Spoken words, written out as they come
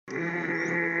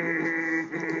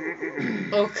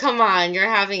Oh, come on. You're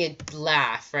having a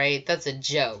laugh, right? That's a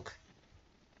joke.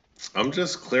 I'm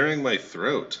just clearing my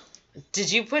throat. Did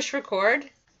you push record?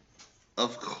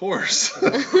 Of course.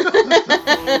 Welcome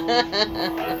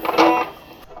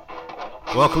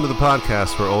to the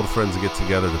podcast where old friends get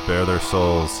together to bare their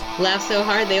souls Laugh so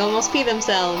hard they almost pee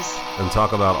themselves. and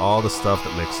talk about all the stuff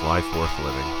that makes life worth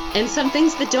living. And some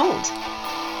things that don't.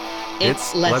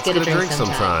 It's Let's Get a Drink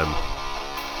Sometime.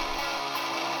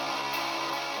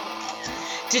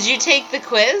 Did you take the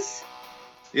quiz?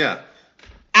 Yeah.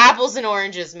 Apples and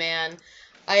oranges, man.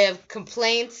 I have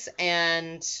complaints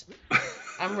and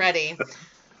I'm ready.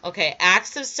 Okay,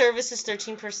 acts of service is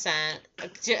 13%.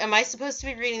 Am I supposed to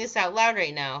be reading this out loud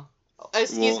right now? Oh,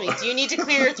 excuse me. Do you need to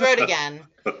clear your throat again?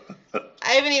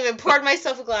 I haven't even poured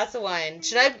myself a glass of wine.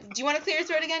 Do you want to clear your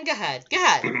throat again? Go ahead.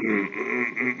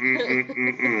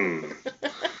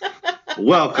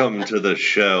 Welcome to the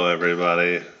show,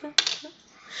 everybody.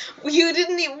 You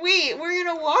didn't wait, we're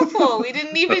gonna waffle. We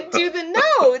didn't even do the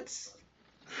notes.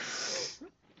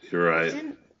 You're right.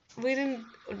 We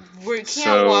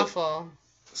can't waffle.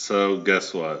 So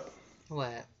guess what?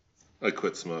 What? I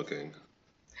quit smoking.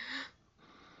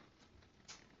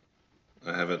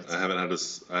 I haven't had a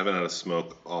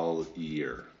smoke all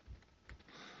year.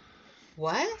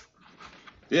 What?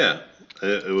 Yeah,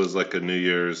 it was like a New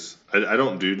Year's. I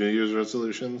don't do New Year's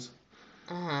resolutions.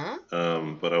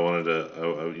 But I wanted to.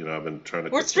 I've been trying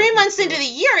to. We're 3 months into the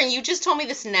year, and you just told me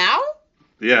this now?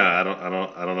 Yeah, I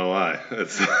don't know why.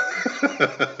 It's.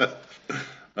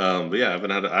 But yeah,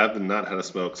 I've not had a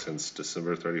smoke since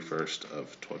December 31st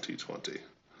of 2020.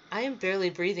 I am barely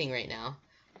breathing right now.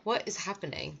 What is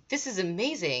happening? This is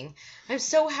amazing. I'm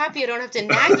so happy I don't have to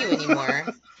nag you anymore.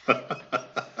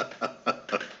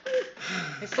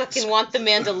 I fucking want the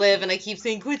man to live, and I keep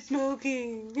saying, quit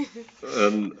smoking.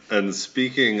 And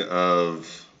speaking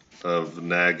of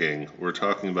nagging, we're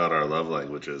talking about our love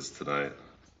languages tonight.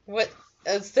 What?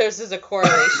 There's a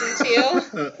correlation to you?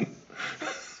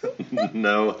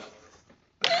 No.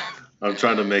 I'm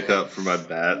trying to make up for my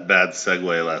bad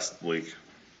segue last week.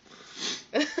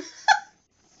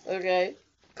 Okay,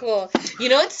 cool. You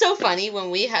know, it's so funny when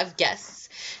we have guests,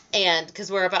 and because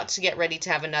we're about to get ready to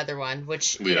have another one,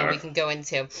 which we can go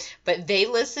into, but they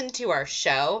listen to our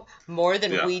show more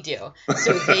than we do.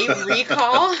 So they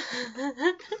recall,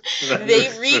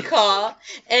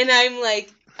 and I'm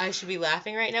like, I should be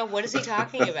laughing right now. What is he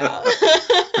talking about?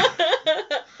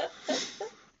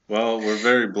 Well, we're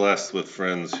very blessed with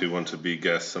friends who want to be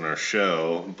guests on our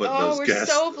show, but those guests.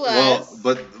 So blessed.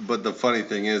 Well, but the funny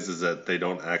thing is that they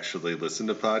don't actually listen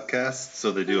to podcasts,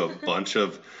 so they do a bunch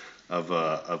of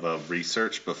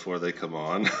research before they come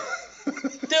on.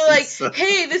 They're like,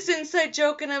 "Hey, this inside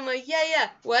joke," and I'm like, "Yeah,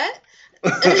 what?"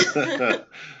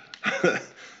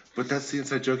 But that's the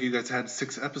inside joke you guys had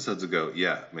 6 episodes ago.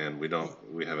 Yeah, man, we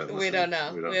haven't listened. We don't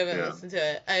know. We haven't listened to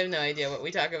it. I have no idea what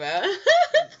we talk about.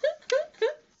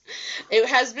 It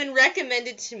has been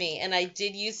recommended to me, and I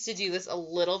did used to do this a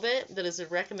little bit, that is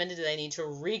recommended that I need to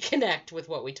reconnect with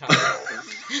what we talk about.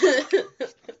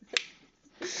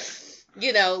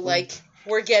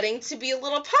 We're getting to be a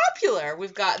little popular.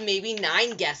 We've got maybe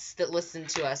 9 guests that listen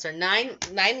to us, or nine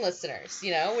listeners.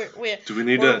 Do we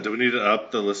need to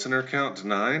up the listener count to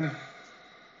 9?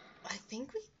 I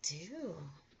think we do.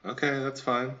 Okay, that's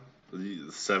fine.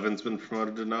 7's been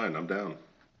promoted to 9. I'm down.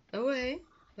 Okay.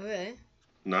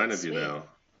 9 of Sweet. you now.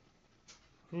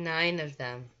 9 of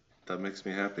them. That makes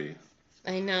me happy.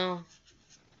 I know.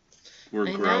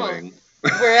 We're growing.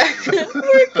 We're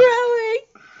growing.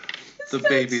 The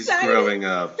baby's growing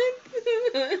up.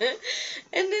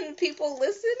 And then people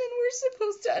listen, and we're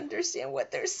supposed to understand what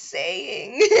they're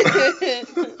saying.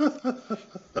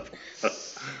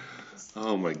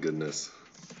 Oh my goodness.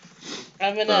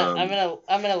 I'm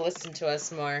gonna listen to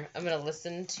us more.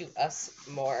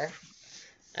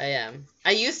 I am.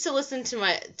 I used to listen to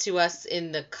us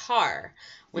in the car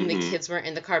when the kids weren't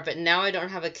in the car, but now I don't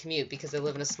have a commute because I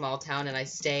live in a small town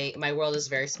and my world is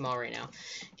very small right now.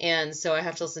 And so I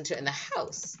have to listen to it in the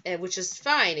house, which is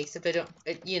fine, except I don't,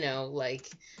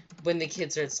 when the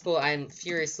kids are at school, I'm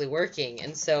furiously working.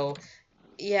 And so,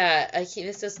 yeah,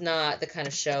 this is not the kind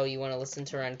of show you want to listen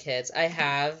to around kids. I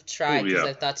have tried because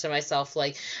I've thought to myself,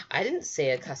 I didn't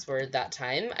say a cuss word that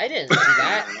time. I didn't do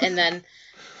that.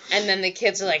 And then the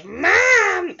kids are like,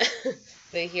 Mom!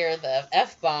 They hear the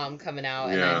F-bomb coming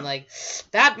out, and I'm like,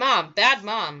 bad mom.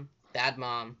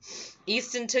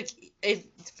 Easton took,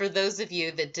 for those of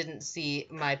you that didn't see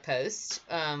my post,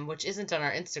 which isn't on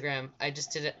our Instagram, I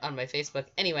just did it on my Facebook.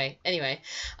 Anyway,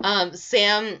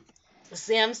 Sam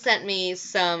Sam sent me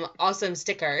some awesome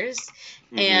stickers,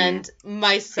 and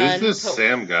my son... Who's this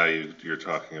Sam guy you're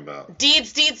talking about?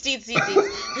 Deeds. Deeds.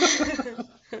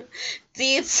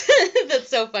 That's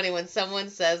so funny. When someone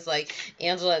says, like,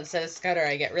 Angela instead of Scudder,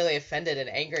 I get really offended and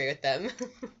angry with them.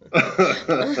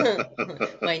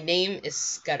 My name is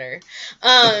Scudder.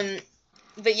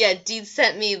 But yeah, Deeds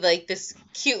sent me, like, this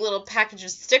cute little package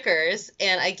of stickers,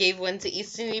 and I gave one to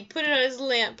Easton, and he put it on his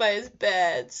lamp by his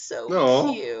bed.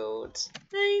 So cute.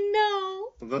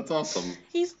 I know. That's awesome.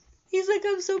 He's like,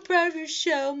 I'm so proud of your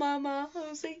show, Mama. I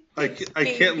was like, I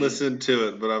can't listen to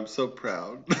it, but I'm so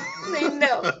proud. I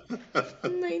know.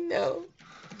 I know.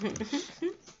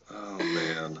 Oh,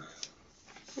 man.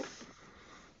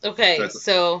 Okay,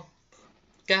 so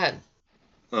go ahead.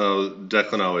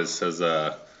 Declan always says,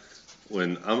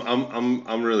 when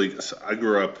I'm really, I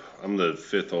grew up, I'm the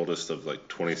 5th oldest of like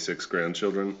 26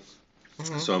 grandchildren.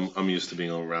 So I'm used to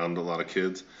being around a lot of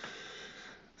kids.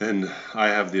 And I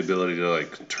have the ability to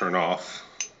like turn off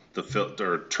the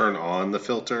filter, or turn on the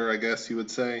filter, I guess you would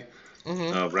say,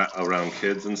 around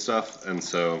kids and stuff. And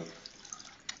so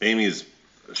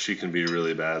she can be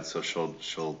really bad, so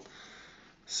she'll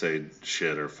say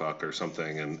shit or fuck or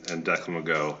something, and Declan will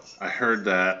go, I heard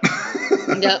that.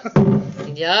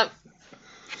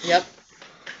 Yep.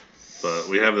 But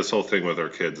we have this whole thing with our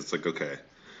kids. It's like, okay,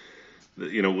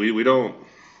 you know, we don't,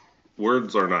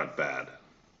 words are not bad,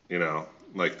 you know.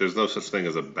 Like, there's no such thing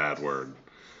as a bad word.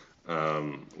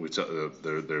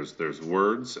 There's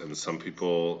words, and some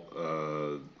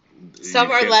people...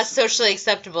 some are less socially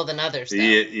acceptable than others, though.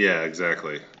 Yeah,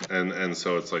 exactly. And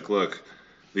so it's like, look,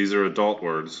 these are adult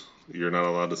words. You're not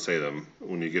allowed to say them.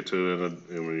 When you get to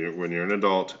when you're an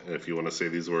adult, if you want to say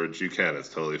these words, you can. It's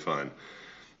totally fine.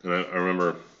 And I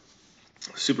remember,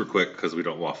 super quick, because we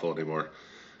don't waffle anymore.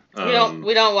 We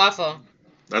don't waffle.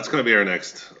 That's going to be our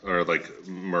next, or like,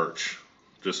 merch.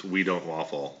 Just, we don't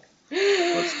waffle.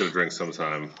 Let's get a drink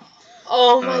sometime.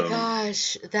 Oh my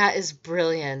gosh, that is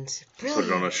brilliant. Put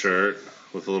it on a shirt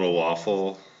with a little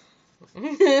waffle.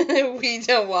 We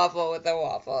don't waffle with a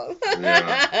waffle.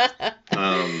 Yeah.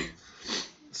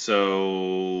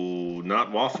 So,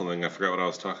 not waffling, I forgot what I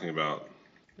was talking about.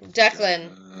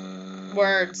 Declan.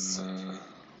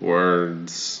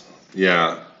 Words.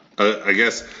 Yeah. I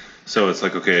guess, so it's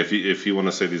like, okay, if you want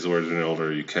to say these words when you're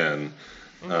older, you can.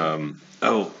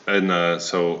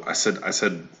 So I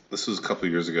said this was a couple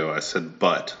of years ago. I said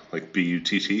butt, like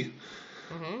B-U-T-T.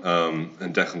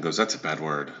 And Declan goes, that's a bad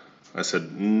word. I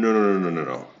said,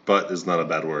 no. Butt is not a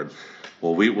bad word.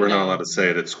 Well, we're not allowed to say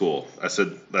it at school. I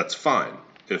said, that's fine.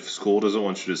 If school doesn't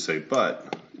want you to say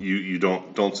butt, you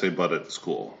don't say butt at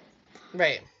school.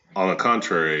 Right. On the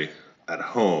contrary, at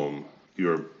home,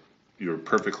 you're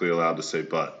perfectly allowed to say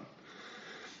butt.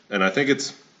 And I think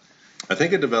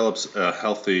it develops a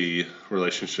healthy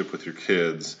relationship with your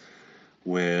kids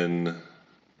when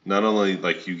not only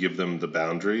like you give them the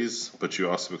boundaries, but you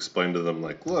also explain to them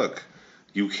like, look,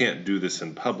 you can't do this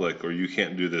in public, or you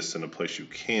can't do this in a place you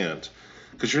can't.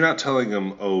 Because you're not telling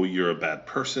them, oh, you're a bad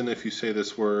person if you say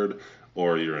this word,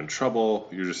 or you're in trouble.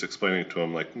 You're just explaining to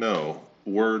them like, no,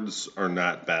 words are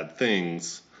not bad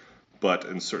things, but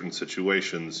in certain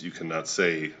situations you cannot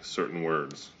say certain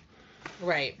words.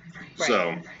 Right.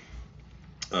 So,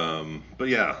 but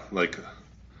yeah, like,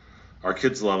 our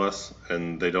kids love us,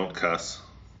 and they don't cuss.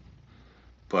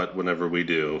 But whenever we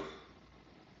do,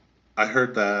 I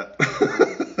heard that.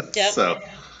 Yep. So,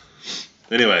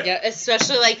 anyway. Yeah,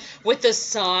 especially, like, with a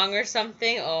song or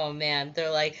something. Oh, man. They're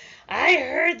like, I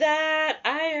heard that.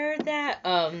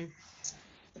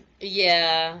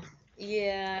 Yeah.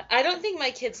 I don't think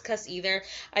my kids cuss either.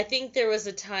 I think there was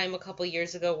a time a couple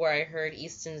years ago where I heard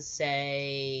Easton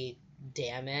say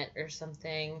damn it or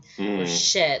something, or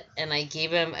shit, and I gave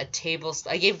him a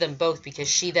tablespoon. I gave them both because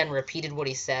she then repeated what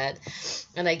he said,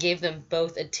 and I gave them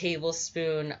both a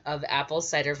tablespoon of apple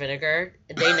cider vinegar.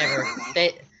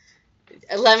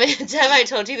 Have I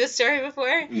told you this story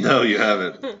before? No, you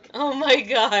haven't. Oh my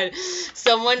god.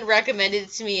 Someone recommended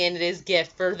it to me, and it is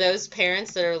gift for those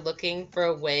parents that are looking for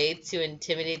a way to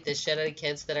intimidate the shit out of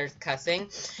kids that are cussing.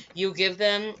 You give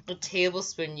them a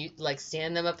tablespoon, you like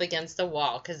stand them up against the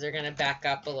wall because they're gonna back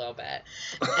up a little bit,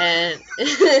 and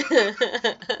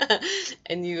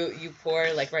and you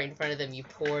pour, like right in front of them, you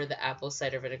pour the apple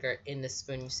cider vinegar in the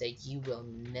spoon. You say, you will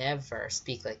never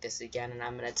speak like this again, and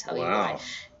I'm gonna tell you why.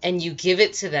 And you give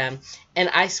it to them, and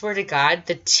I swear to God,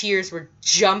 the tears were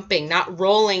jumping, not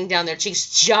rolling down their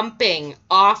cheeks, jumping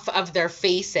off of their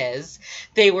faces.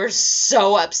 They were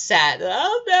so upset.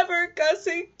 I'll never cuss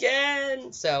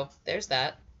again. So there's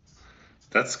that.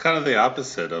 That's kind of the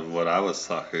opposite of what I was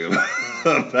talking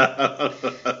about.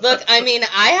 Look, I mean,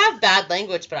 I have bad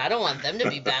language, but I don't want them to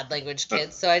be bad language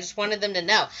kids, so I just wanted them to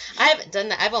know. I haven't done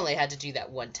that. I've only had to do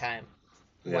that one time.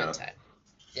 One time.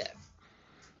 Yeah.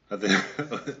 I think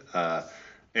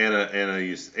Anna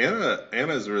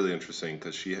is really interesting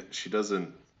because she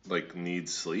doesn't like need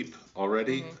sleep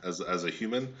already as a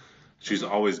human. She's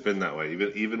always been that way.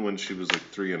 Even when she was like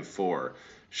 3 and 4,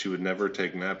 she would never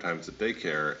take nap times at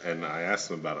daycare. And I asked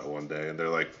them about it one day, and they're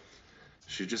like,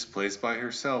 she just plays by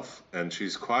herself and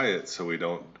she's quiet, so we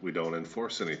don't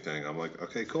enforce anything. I'm like,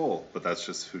 okay, cool, but that's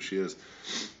just who she is.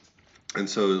 And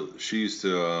so she used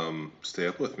to stay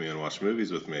up with me and watch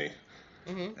movies with me.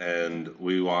 And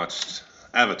we watched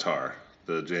Avatar,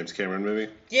 the James Cameron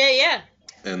movie. Yeah.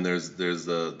 And there's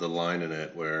the line in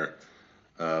it where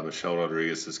Michelle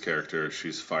Rodriguez's character,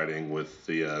 she's fighting with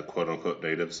the quote unquote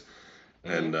natives,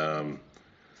 and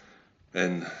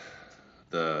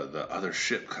the other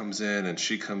ship comes in and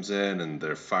she comes in and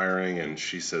they're firing and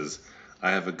she says,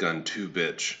 "I have a gun too,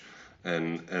 bitch."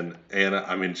 And Anna,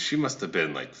 I mean, she must have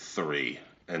been like 3,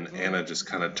 and Anna just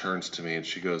kind of turns to me and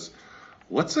she goes,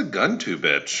 "What's a gun to,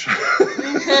 bitch?"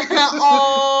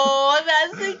 Oh,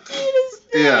 that's the cutest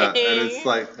thing. Yeah, and it's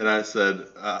like, and I said,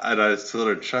 and I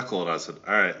sort of chuckled. I said,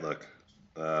 "All right, look,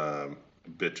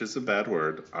 bitch is a bad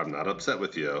word. I'm not upset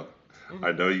with you.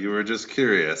 I know you were just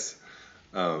curious."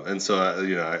 And so,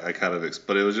 I kind of,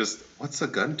 but it was just, "What's a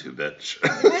gun to, bitch?"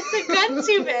 What's a gun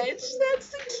to, bitch? That's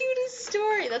the cutest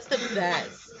story. That's the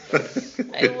best.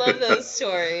 I love those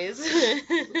stories.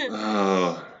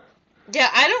 Oh. Yeah,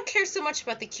 I don't care so much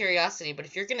about the curiosity, but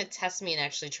if you're going to test me and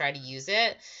actually try to use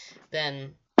it,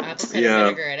 then apple cider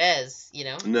vinegar it is, you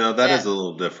know? No, that is a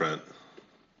little different.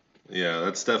 Yeah,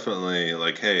 that's definitely,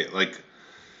 like, hey, like,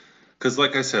 because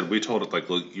like I said, we told it, like,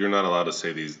 look, you're not allowed to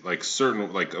say these, like,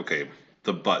 certain, like, okay,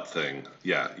 the butt thing.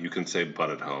 Yeah, you can say butt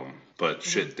at home, but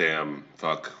shit, damn,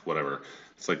 fuck, whatever.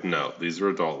 It's like, no, these are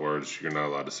adult words. You're not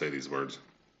allowed to say these words.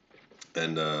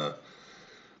 And,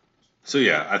 so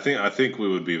yeah, I think we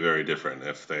would be very different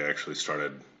if they actually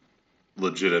started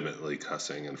legitimately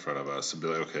cussing in front of us and be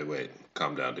like, okay, wait,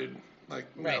 calm down, dude. Like,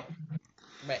 no.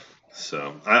 Right.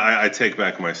 So I take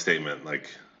back my statement. Like,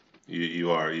 you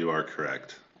are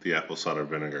correct. The apple cider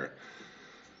vinegar,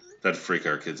 that'd freak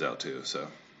our kids out too. So.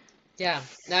 Yeah,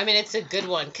 I mean, it's a good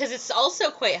one because it's also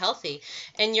quite healthy,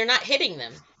 and you're not hitting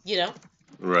them, you know.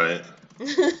 Right.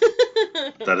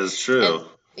 That is true.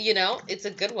 And, it's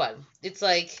a good one. It's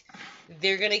like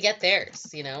they're gonna get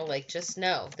theirs, like just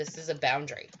know this is a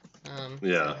boundary.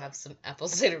 So have some apple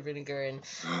cider vinegar and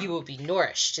you will be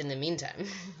nourished in the meantime.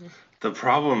 The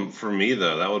problem for me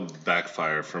though, that would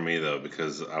backfire for me though,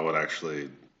 because I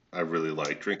really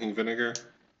like drinking vinegar.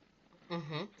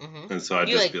 And so I'd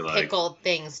just be like, pickled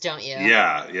things, don't you?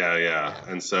 Yeah.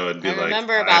 And so it'd be I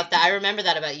remember that. I remember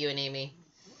that about you and Amy.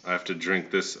 I have to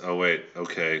drink this. Oh wait,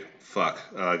 okay, fuck.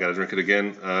 I gotta drink it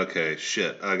again. Okay,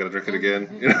 shit. I gotta drink it again.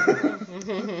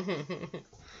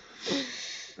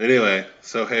 Anyway,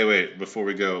 so hey, wait. Before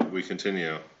we go, we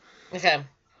continue. Okay.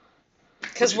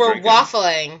 Because we're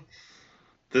waffling.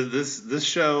 This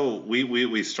show,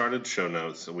 we started show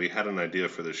notes. And we had an idea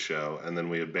for this show, and then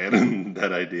we abandoned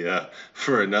that idea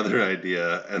for another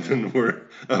idea, and then we're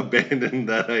abandoning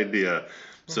that idea.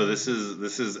 So this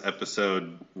is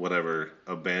episode whatever,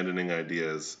 abandoning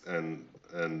ideas and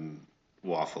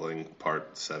waffling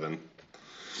part 7.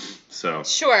 So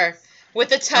sure,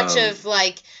 with a touch of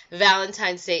like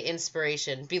Valentine's Day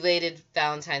inspiration, belated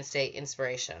Valentine's Day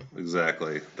inspiration.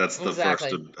 Exactly. That's the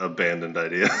first abandoned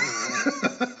idea.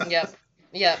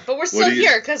 Yep. But we're still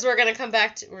here because we're gonna come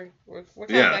back to we're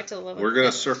coming back to the level. We're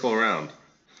gonna circle around.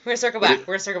 We're gonna circle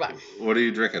back. What are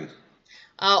you drinking?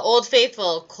 Old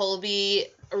Faithful Colby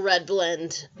Red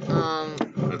Blend.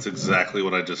 That's exactly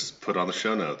what I just put on the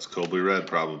show notes. Colby Red,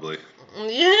 probably.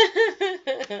 Yeah.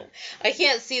 I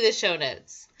can't see the show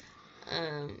notes.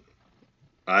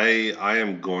 I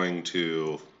am going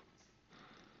to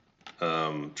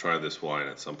try this wine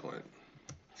at some point.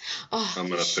 Oh, I'm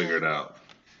gonna figure it out.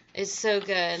 It's so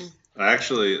good. I've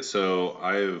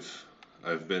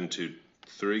been to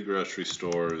 3 grocery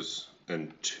stores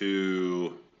and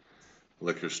 2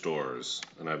 liquor stores,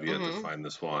 and I've yet to find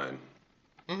this wine.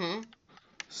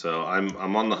 So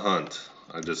I'm on the hunt.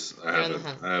 I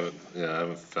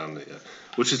haven't found it yet.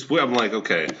 Which is where I'm like,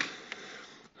 okay,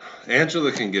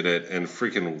 Angela can get it in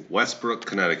freaking Westbrook,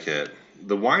 Connecticut.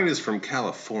 The wine is from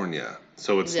California,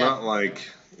 so it's not like,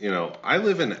 I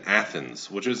live in Athens,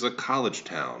 which is a college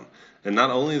town, and not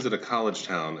only is it a college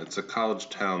town, it's a college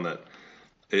town that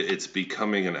it's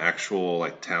becoming an actual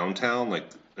like town, like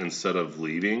instead of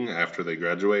leaving after they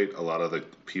graduate, a lot of the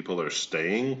people are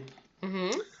staying.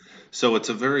 Mm-hmm. So it's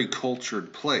a very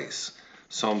cultured place.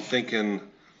 So I'm thinking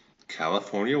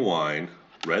California wine,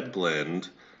 red blend.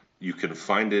 You can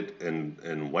find it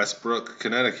in Westbrook,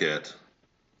 Connecticut,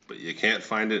 but you can't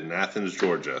find it in Athens,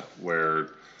 Georgia,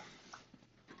 where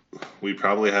we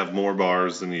probably have more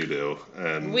bars than you do.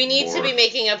 And we need to be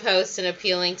making a post and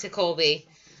appealing to Colby.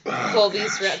 Colby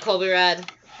Red.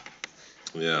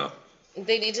 Yeah.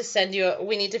 They need to send you.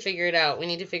 We need to figure it out. We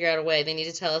need to figure out a way. They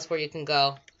need to tell us where you can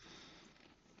go.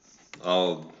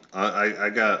 I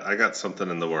got something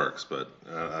in the works, but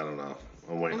I don't know.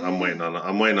 I'm waiting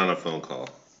on a phone call.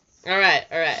 All right.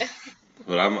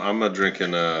 But I'm a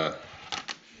drinking. Yeah.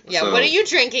 So, what are you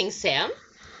drinking, Sam?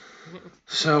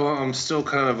 So I'm still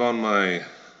kind of on my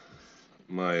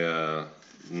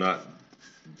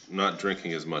not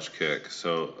drinking as much kick.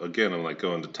 So again, I'm like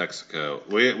going to Texaco.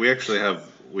 We actually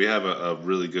have a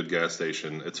really good gas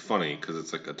station. It's funny because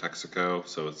it's like a Texaco,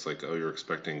 so it's like, oh, you're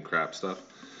expecting crap stuff.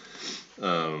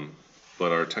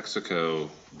 But our Texaco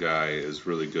guy is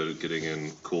really good at getting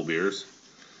in cool beers.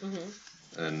 Mm-hmm.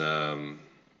 And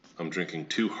I'm drinking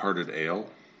Two Hearted Ale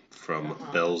from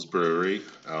Bell's Brewery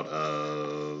out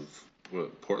of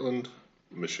Portland,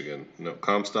 Michigan. No,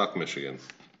 Comstock, Michigan.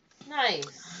 Nice.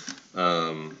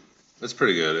 It's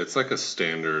pretty good. It's like a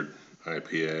standard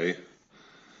IPA.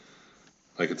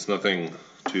 Like, it's nothing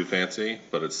too fancy,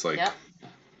 but it's like,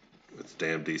 it's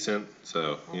damn decent.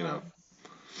 So, you know.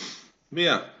 But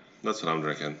yeah, that's what I'm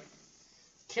drinking.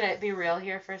 Can I be real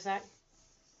here for a sec?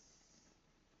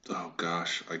 Oh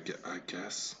gosh, I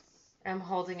guess. I'm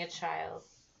holding a child.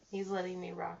 He's letting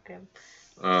me rock him.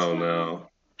 Oh no.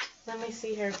 Let me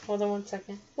see here. Hold on 1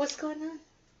 second. What's going on?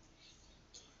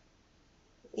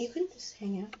 You can just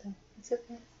hang out though. It's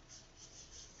okay.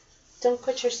 Don't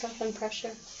put yourself in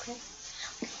pressure, okay?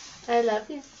 I love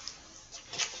you.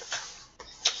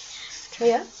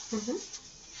 Yeah? Mm-hmm.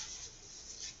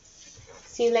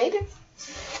 See you later.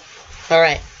 All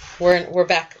right. We're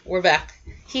back.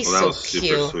 He's so was cute.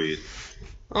 Super sweet.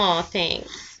 Aw,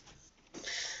 thanks.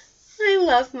 I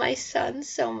love my son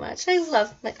so much. I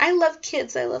love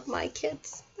kids. I love my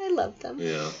kids. I love them.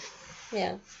 Yeah.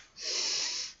 Yeah.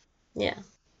 Yeah.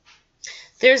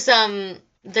 There's like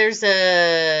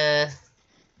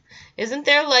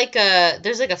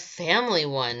a family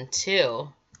one too.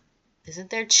 Isn't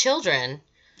there? Children.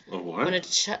 A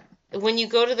what? When you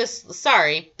go to this,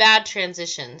 sorry, bad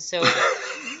transition. So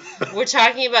we're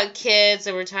talking about kids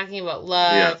and we're talking about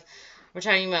love. Yeah. We're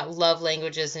talking about love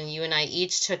languages, and you and I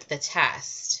each took the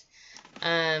test.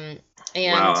 And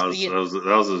wow, that was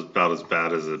about as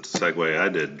bad as a segue I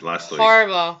did last week.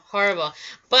 Horrible.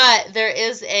 But there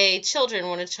is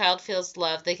when a child feels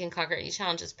love, they can conquer any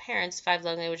challenge. As parents, 5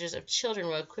 love languages of children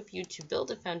will equip you to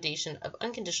build a foundation of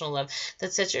unconditional love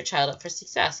that sets your child up for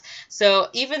success. So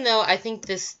even though I think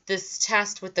this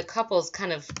test with the couples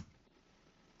kind of,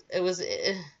 it was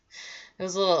a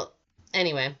little,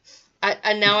 anyway.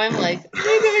 Now I'm like, maybe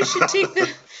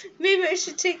I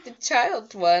should take the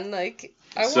child one. Like,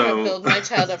 I want to build my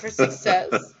child up for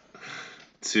success.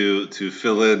 To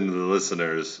fill in the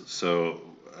listeners, so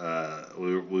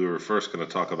we were first going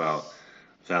to talk about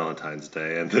Valentine's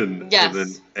Day, and then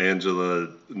Angela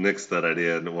nixed that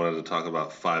idea and wanted to talk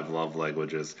about 5 love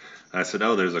languages. I said,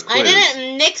 oh, there's a quiz. I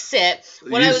didn't nix it.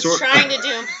 What I was trying to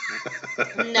do...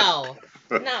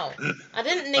 No, I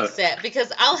didn't nix it,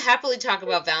 because I'll happily talk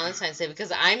about Valentine's Day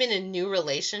because I'm in a new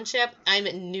relationship. I'm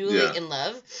newly in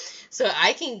love. So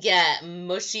I can get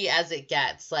mushy as it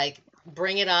gets. Like,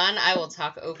 bring it on. I will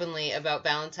talk openly about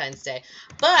Valentine's Day.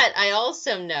 But I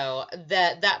also know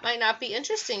that might not be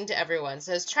interesting to everyone.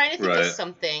 So I was trying to think of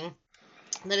something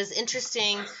that is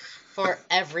interesting for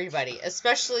everybody,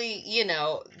 especially,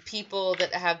 people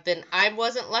that have been... I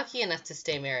wasn't lucky enough to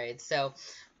stay married, so...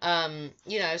 I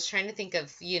was trying to think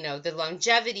of, the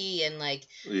longevity and, like,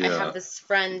 I have this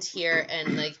friend here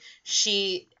and, like,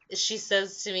 she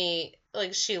says to me,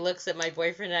 like, she looks at my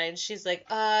boyfriend and she's like,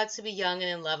 to be young and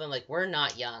in love. I'm like, we're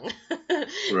not young.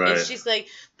 Right. And she's like,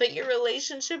 but your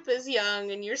relationship is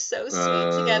young and you're so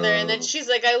sweet together. And then she's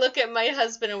like, I look at my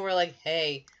husband and we're like,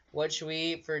 hey, what should we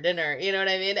eat for dinner? You know what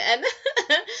I mean? And,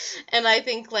 and I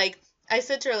think, like, I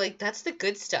said to her, like, that's the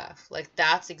good stuff. Like,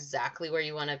 that's exactly where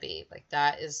you want to be. Like,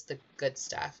 that is the good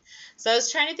stuff. So I was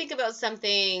trying to think about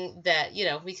something that,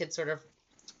 we could sort of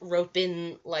rope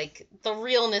in, like, the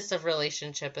realness of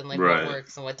relationship and, like, what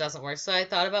works and what doesn't work. So I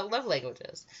thought about love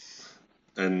languages.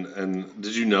 And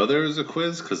did you know there was a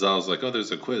quiz? Because I was like, oh,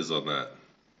 there's a quiz on that.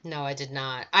 No, I did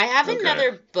not. I have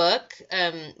another book,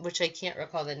 which I can't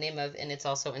recall the name of, and it's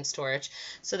also in storage,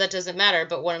 so that doesn't matter.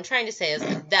 But what I'm trying to say is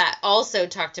that also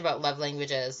talked about love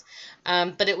languages,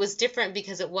 but it was different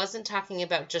because it wasn't talking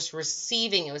about just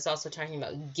receiving, it was also talking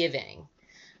about giving.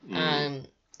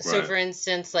 So, Right. for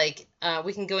instance, like,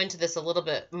 we can go into this a little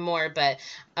bit more, but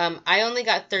I only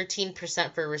got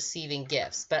 13% for receiving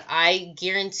gifts, but I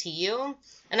guarantee you,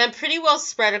 and I'm pretty well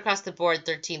spread across the board,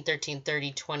 13, 13,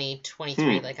 30, 20,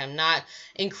 23. Like, I'm not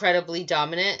incredibly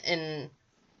dominant, and,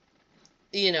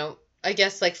 you know, I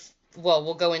guess, like, well,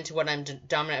 we'll go into what I'm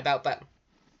dominant about, but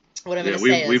what I'm going to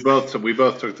say we is... both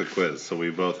took the quiz, so we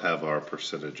both have our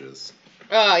percentages.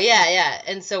 Oh, yeah.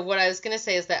 And so what I was going to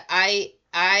say is that I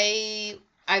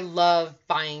love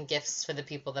buying gifts for the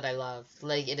people that I love.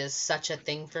 Like, it is such a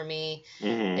thing for me.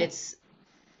 It's,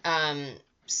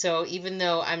 so even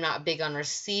though I'm not big on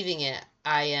receiving it,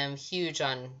 I am huge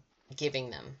on giving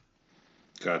them.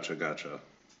 Gotcha.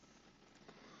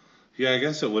 Yeah, I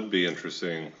guess it would be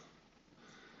interesting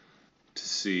to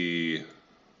see,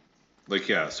 like,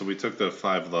 yeah, so we took the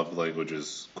 5 love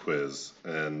languages quiz,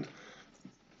 and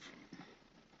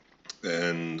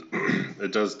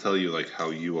it does tell you, like,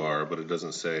 how you are, but it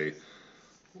doesn't say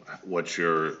what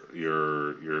your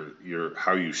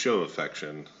how you show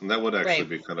affection, and that would actually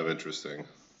be kind of interesting.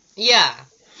 Yeah.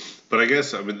 But I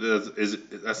guess, I mean,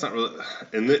 that's not really,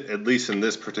 at least in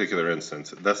this particular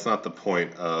instance, that's not the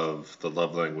point of the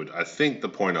love language. I think the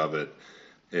point of it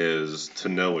is to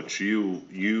know what you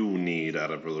need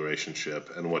out of a relationship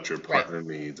and what your partner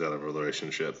needs out of a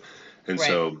relationship. And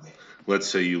so, let's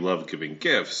say you love giving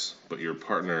gifts, but your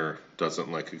partner doesn't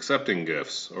like accepting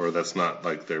gifts, or that's not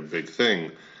like their big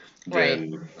thing.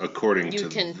 Then, according to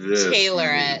this, you can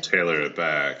tailor it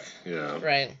back. Yeah.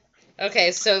 Right.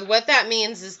 Okay, so what that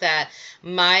means is that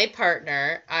my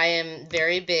partner, I am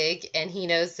very big, and he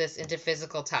knows this, into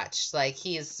physical touch. Like,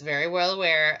 he's very well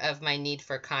aware of my need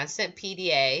for constant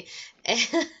PDA,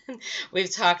 and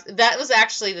we've talked, that was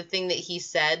actually the thing that he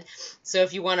said. So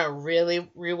if you want to really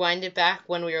rewind it back,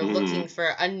 when we were looking for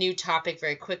a new topic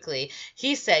very quickly,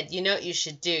 he said, you know what you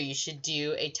should do? You should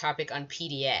do a topic on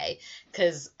PDA,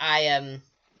 because I am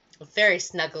very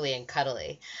snuggly and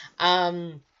cuddly.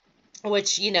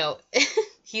 Which, you know,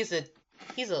 he has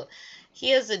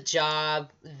a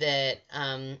job that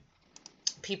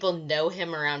people know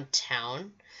him around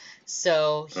town,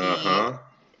 so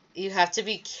you have to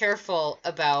be careful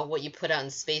about what you put out in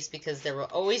space, because there will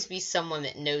always be someone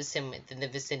that knows him within the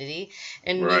vicinity.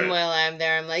 And meanwhile, I'm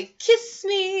there, I'm like, kiss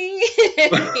me.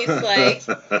 And he's like,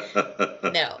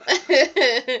 no.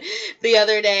 The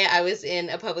other day, I was in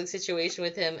a public situation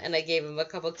with him, and I gave him a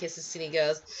couple kisses, and he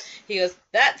goes,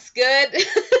 that's good.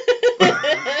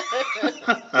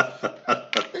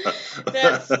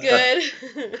 That's good.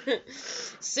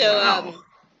 So,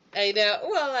 I know.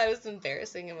 Well, I was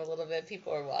embarrassing him a little bit.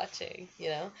 People were watching, you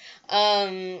know.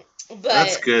 But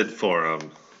that's good for him.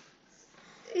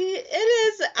 It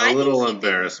is. A little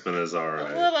embarrassment is all right.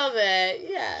 A little bit,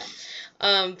 yeah.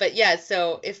 But yeah.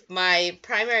 So if my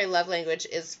primary love language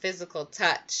is physical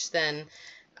touch, then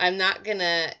I'm not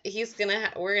gonna.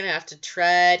 We're gonna have to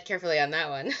tread carefully on that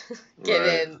one,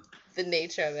 given the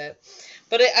nature of it.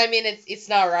 But I mean, it's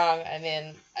not wrong. I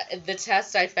mean, the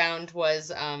test I found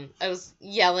was, I was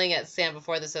yelling at Sam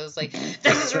before this. I was like,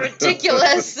 this is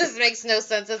ridiculous. This makes no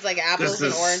sense. It's like apples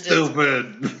and oranges.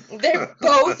 Stupid. They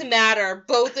both matter.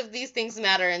 Both of these things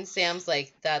matter. And Sam's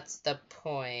like, that's the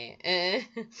point.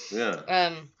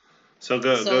 Yeah. So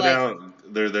go down.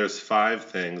 There's 5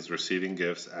 things: receiving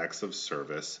gifts, acts of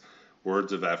service,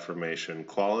 words of affirmation,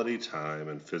 quality time,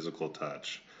 and physical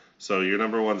touch. So your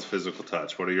number 1's physical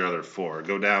touch. What are your other 4?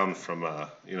 Go down from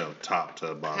top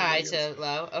to bottom. High to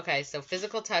low. Okay, so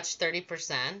physical touch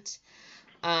 30%,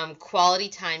 quality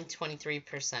time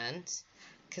 23%,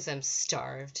 because I'm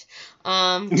starved.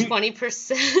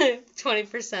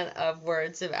 20% of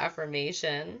words of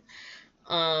affirmation.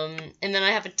 And then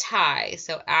I have a tie.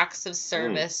 So acts of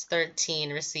service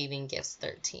 13, receiving gifts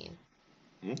 13.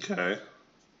 Okay.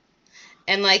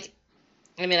 And like,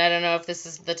 I mean, I don't know if this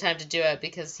is the time to do it,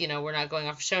 because, you know, we're not going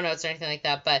off show notes or anything like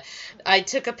that, but I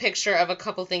took a picture of a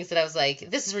couple things that I was like,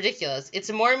 this is ridiculous.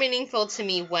 It's more meaningful to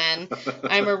me when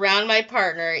I'm around my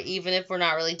partner, even if we're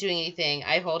not really doing anything.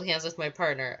 I hold hands with my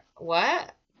partner.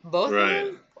 What? Both of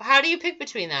them? How do you pick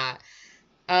between that?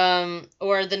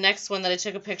 Or the next one that I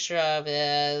took a picture of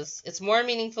is, it's more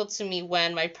meaningful to me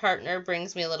when my partner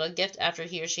brings me a little gift after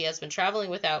he or she has been traveling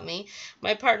without me.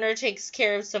 My partner takes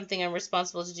care of something I'm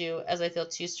responsible to do, as I feel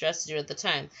too stressed to do at the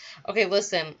time. Okay,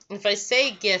 listen, if I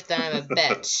say gift, then I'm a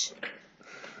bitch.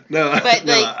 No, but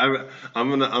no, like, I'm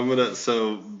gonna.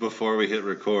 So before we hit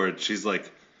record, she's like,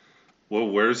 Well,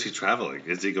 where is he traveling?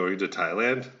 Is he going to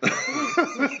Thailand?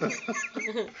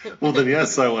 Well, then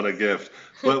yes, I want a gift.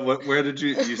 What? Where did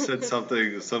you said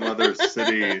something? Some other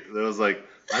city that was like,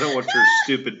 I don't want your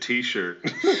stupid T-shirt.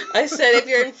 I said if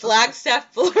you're in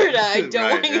Flagstaff, Florida, I don't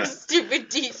Right, want your stupid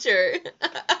T-shirt.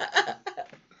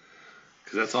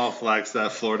 Because that's all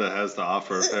Flagstaff, Florida has to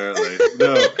offer, apparently.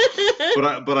 No,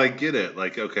 but I get it.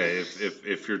 Like, okay,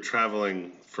 if you're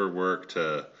traveling for work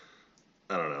to,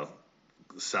 I don't know,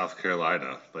 South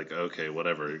Carolina, like, okay,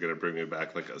 whatever, you're gonna bring me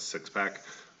back like a 6-pack.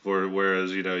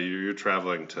 Whereas, you're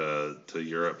traveling to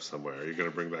Europe somewhere, you're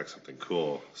gonna bring back something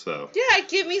cool. So Yeah,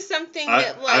 give me something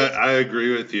that like. I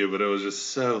agree with you, but it was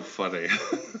just so funny.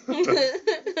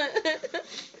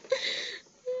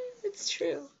 It's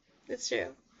true. It's true.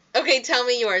 Okay, tell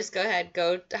me yours. Go ahead.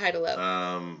 Go to high to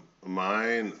low.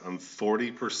 Mine, I'm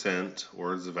 40%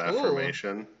 words of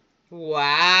affirmation.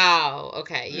 Wow.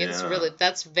 Okay. Yeah.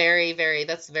 That's very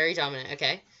dominant.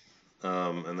 Okay.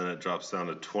 And then it drops down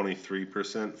to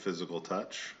 23% physical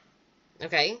touch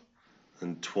Okay.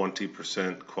 and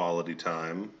 20% quality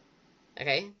time.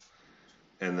 Okay.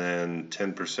 And then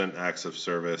 10% acts of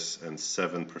service and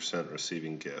 7%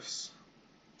 receiving gifts.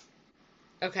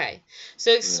 Okay.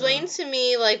 So explain to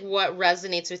me like what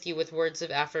resonates with you with words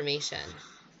of affirmation.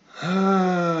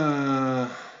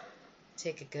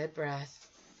 Take a good breath.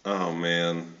 Oh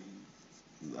man.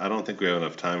 I don't think we have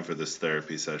enough time for this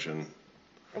therapy session.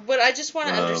 But I just want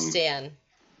to understand.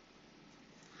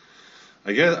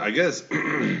 I guess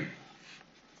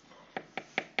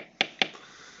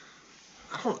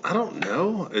I don't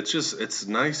know. It's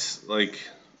nice, like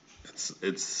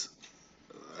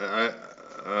I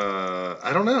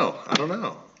don't know. I don't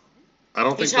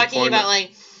You're think talking about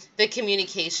like the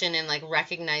communication and like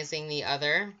recognizing the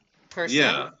other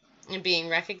person and being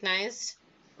recognized.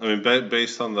 I mean,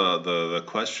 based on the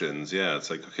questions, yeah, it's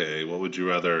like, okay, what would you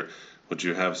rather? Would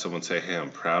you have someone say, "Hey, I'm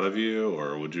proud of you,"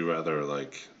 or would you rather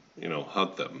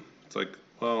hug them? It's like,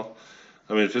 well,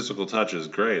 I mean, physical touch is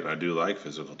great. I do like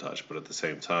physical touch, but at the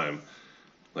same time,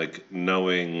 like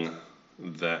knowing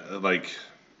that, like,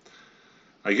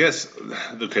 I guess,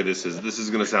 okay, this is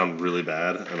gonna sound really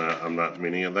bad, and I'm not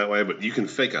meaning it that way, but you can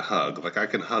fake a hug. Like I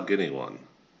can hug anyone,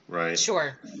 right?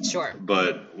 Sure.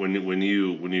 But when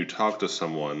you talk to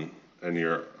someone and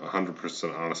you're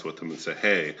 100% honest with them and say,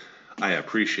 "Hey, I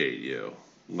appreciate you,"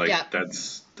 like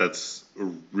that's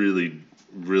really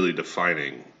really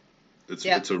defining. It's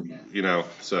a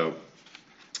so.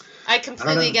 I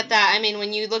completely get that. I mean,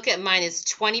 when you look at mine, it's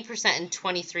 20% and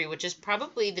 23, which is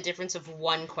probably the difference of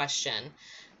one question,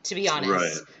 to be honest.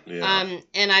 Right. Yeah.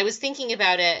 And I was thinking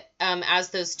about it as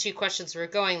those two questions were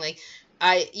going. Like,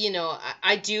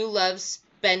 I do love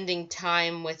spending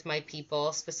time with my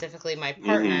people, specifically my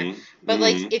partner, but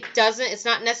like it's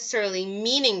not necessarily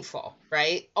meaningful,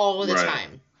 right? All the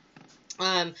time.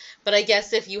 But I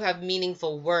guess if you have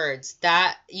meaningful words,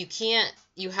 that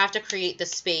you have to create the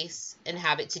space and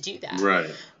habit to do that. Right.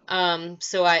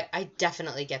 So I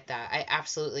definitely get that. I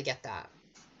absolutely get that.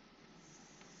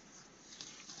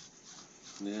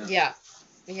 Yeah.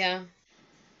 Yeah.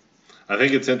 I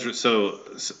think it's interesting. So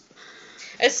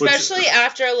especially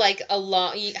after like a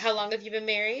long. How long have you been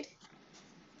married?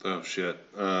 Oh shit.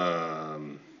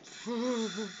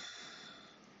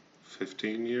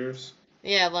 15 years.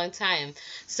 Yeah, a long time.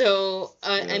 So,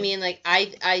 I mean, like,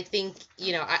 I think,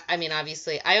 I mean,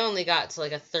 obviously, I only got to,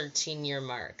 like, a 13-year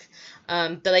mark.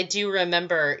 But I do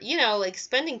remember, like,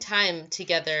 spending time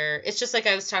together. It's just like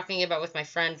I was talking about with my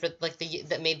friend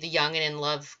that made the young and in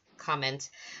love comment.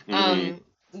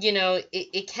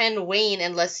 It can wane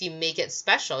unless you make it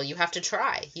special. You have to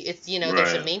try. It's,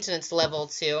 there's a maintenance level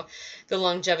to the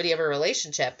longevity of a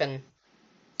relationship, and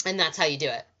that's how you do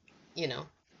it,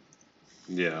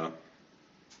 Yeah.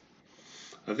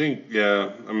 I think,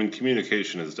 I mean,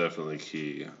 communication is definitely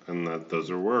key, and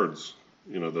those are words.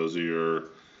 Those are your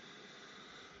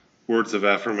words of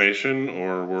affirmation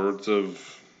or words of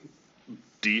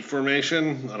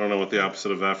deformation. I don't know what the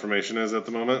opposite of affirmation is at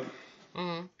the moment.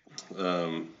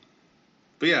 But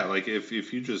yeah, like if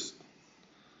you just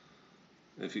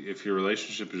if your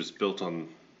relationship is just built on,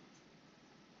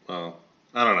 well,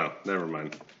 I don't know, never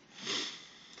mind.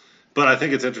 But I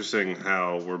think it's interesting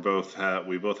how we both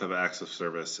have acts of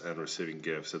service and receiving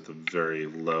gifts at the very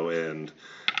low end,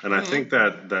 and I think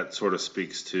that sort of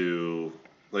speaks to,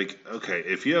 like, okay,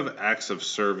 if you have acts of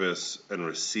service and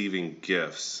receiving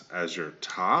gifts as your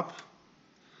top,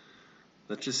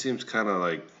 that just seems kind of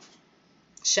like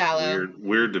shallow,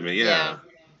 weird to me. Yeah.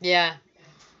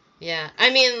 I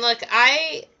mean, look,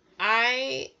 I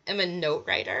am a note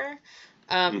writer.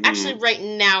 Actually, right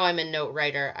now I'm a note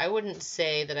writer. I wouldn't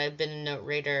say that I've been a note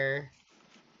writer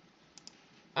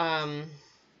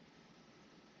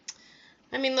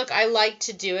I mean, look, I like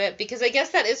to do it because I guess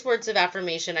that is words of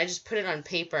affirmation. I just put it on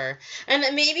paper. And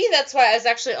maybe that's why I was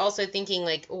actually also thinking,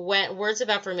 like, when words of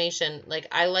affirmation, like,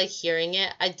 I like hearing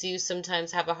it. I do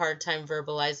sometimes have a hard time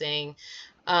verbalizing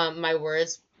my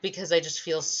words because I just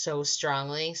feel so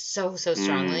strongly, so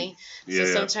strongly. So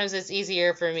sometimes it's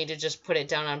easier for me to just put it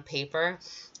down on paper.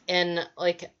 And,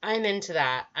 like, I'm into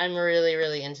that. I'm really,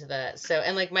 really into that. So,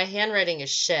 and, like, my handwriting is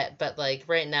shit, but, like,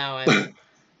 right now I'm...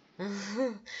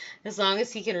 as long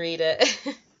as he can read it.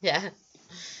 Yeah.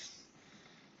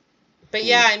 But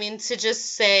yeah, I mean, to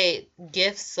just say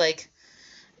gifts, like,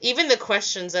 even the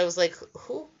questions, I was like,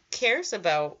 who cares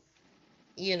about,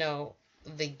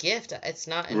 the gift? It's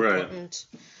not important.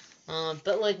 Right.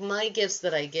 But, like, my gifts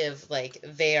that I give, like,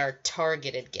 they are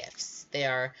targeted gifts.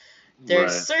 They're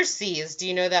Circes. Do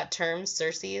you know that term,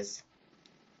 Circes?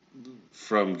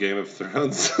 From Game of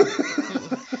Thrones?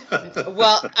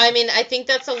 Well, I mean, I think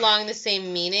that's along the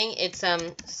same meaning. It's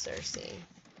Circe.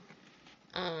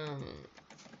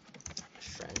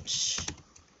 French.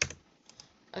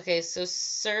 Okay, so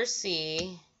Circe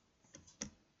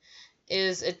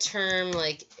is a term,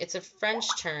 like, it's a French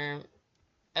term.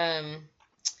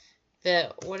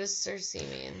 What does Circe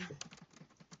mean?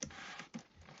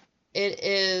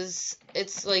 It's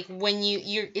like when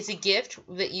it's a gift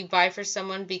that you buy for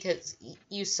someone because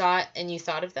you saw it and you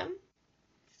thought of them.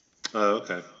 Oh,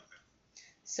 okay.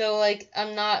 So, like,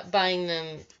 I'm not buying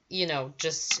them,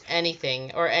 just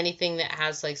anything or anything that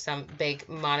has, like, some big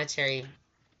monetary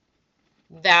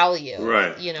value.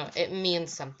 Right. It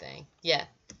means something. Yeah.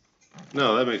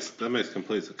 No, that makes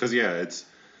complete sense. Because, yeah,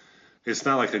 it's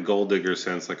not like a gold digger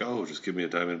sense, like, oh, just give me a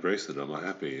diamond bracelet, I'm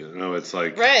happy. It's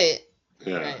like... Right.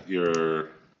 Yeah, right.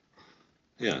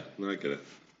 Yeah, I get it.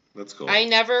 That's cool. I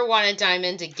never want a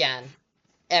diamond again.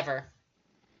 Ever.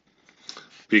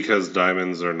 Because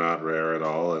diamonds are not rare at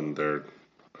all, and they're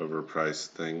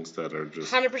overpriced things that are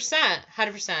just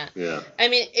 100%. Yeah. I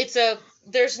mean, it's a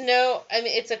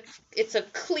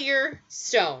clear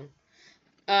stone,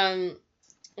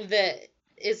 that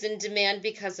is in demand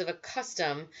because of a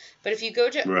custom. But if you go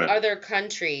to other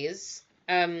countries,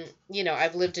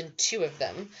 I've lived in 2 of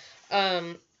them,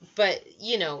 but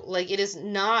like, it is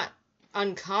not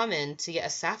uncommon to get a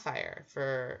sapphire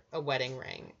for a wedding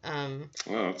ring. Oh,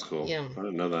 that's cool. I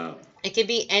didn't know that. It could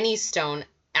be any stone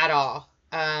at all.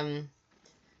 And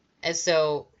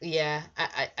so, yeah,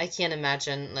 I can't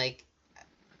imagine, like,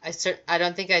 I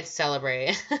don't think I'd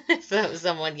celebrate if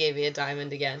someone gave me a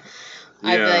diamond again. Yeah.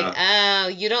 I'd be like, oh,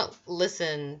 you don't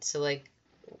listen to, like,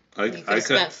 you could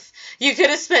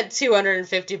have spent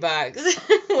 $250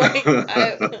 like,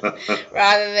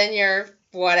 rather than your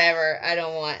whatever. I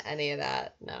don't want any of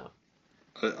that. No.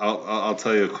 I'll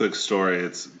tell you a quick story.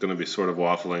 It's going to be sort of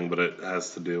waffling, but it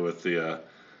has to do with the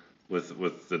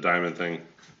with the diamond thing.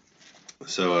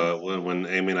 So when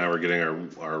Amy and I were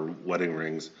getting our wedding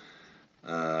rings,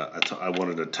 I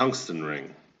wanted a tungsten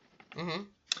ring. Mm-hmm.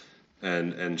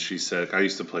 And she said, I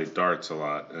used to play darts a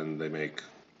lot, and they make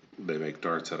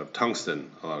darts out of tungsten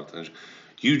a lot of times.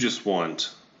 You just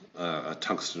want a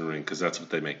tungsten ring because that's what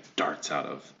they make darts out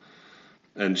of.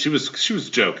 And she was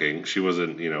joking. She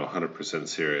wasn't 100%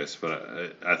 serious,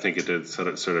 but I think it did sort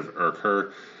of irk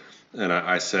her. And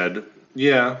I said,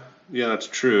 yeah, that's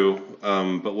true.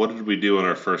 But what did we do on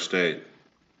our first date?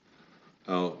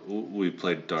 Oh, we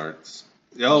played darts.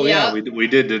 Oh, yep. Yeah, we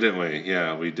did, didn't we?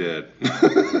 Yeah, we did.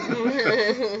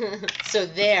 So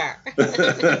there.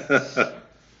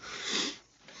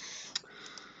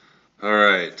 All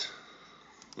right.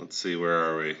 Let's see, where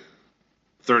are we?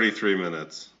 33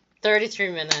 minutes.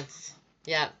 33 minutes.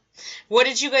 Yeah. What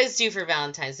did you guys do for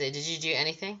Valentine's Day? Did you do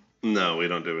anything? No, we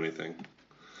don't do anything.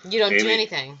 You don't do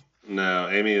anything? No,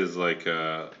 Amy is like,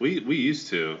 we used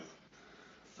to.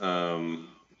 But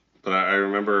I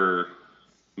remember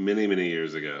many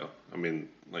years ago. I mean,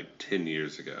 like 10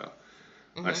 years ago.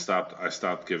 Mm-hmm. I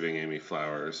stopped giving Amy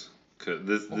flowers. 'Cause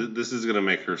this is gonna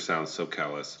make her sound so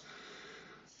callous,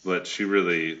 but she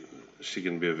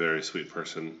can be a very sweet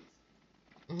person.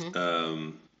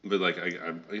 Mm-hmm. But like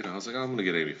I was like, oh, I'm gonna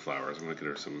get Amy flowers. I'm gonna get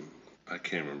her some. I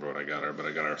can't remember what I got her, but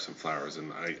I got her some flowers.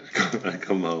 And I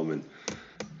come home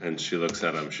and she looks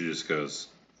at them. She just goes,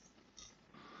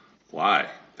 "Why?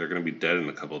 They're gonna be dead in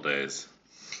a couple days."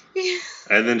 Yeah.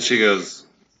 And then she goes,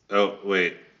 "Oh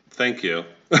wait, thank you."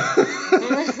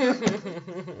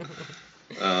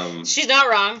 She's not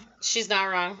wrong. She's not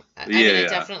wrong. I mean, it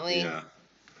definitely. Yeah.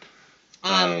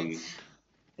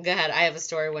 Go ahead. I have a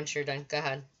story once you're done. Go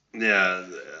ahead. Yeah,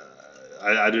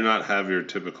 I do not have your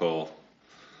typical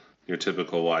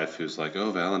wife who's like,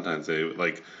 oh, Valentine's Day.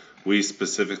 Like, we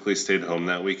specifically stayed home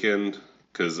that weekend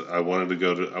because I wanted to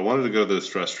go to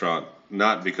this restaurant,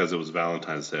 not because it was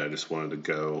Valentine's Day. I just wanted to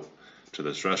go to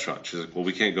this restaurant. She's like, well,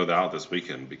 we can't go out this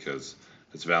weekend because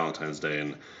it's Valentine's Day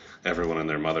and everyone and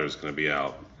their mother is going to be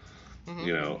out.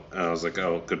 And I was like,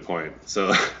 oh, good point.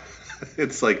 So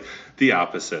it's like the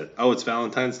opposite. Oh, it's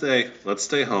Valentine's Day. Let's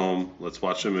stay home. Let's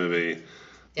watch a movie.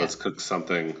 Yeah. Let's cook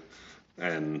something,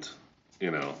 and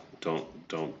don't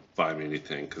buy me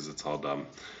anything because it's all dumb.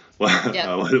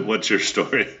 What's your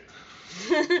story?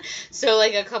 So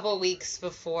like a couple weeks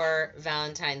before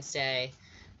Valentine's Day,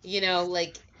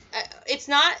 it's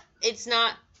not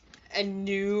a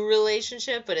new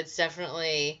relationship, but it's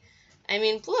definitely. I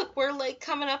mean, look, we're like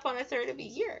coming up on a third of a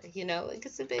year,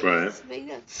 it's a big, right. It's a big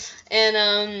deal.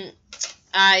 And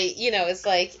it's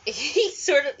like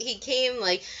he came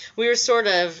like we were sort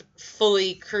of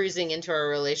fully cruising into our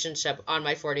relationship on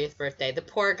my 40th birthday. The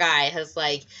poor guy has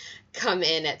like come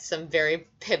in at some very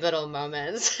pivotal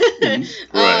moments.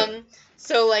 Right.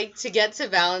 So, like, to get to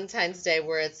Valentine's Day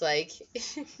where it's like,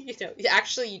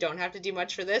 actually you don't have to do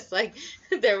much for this. Like,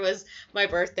 there was my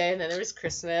birthday and then there was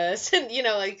Christmas. And,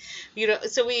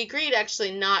 so we agreed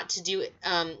actually not to do,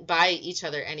 buy each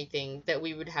other anything that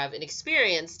we would have an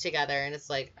experience together. And it's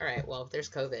like, all right, well, there's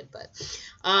COVID. But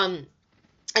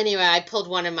anyway, I pulled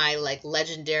one of my, like,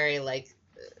 legendary, like,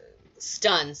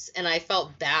 stunts. And I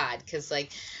felt bad because,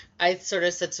 like, I sort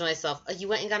of said to myself, oh, you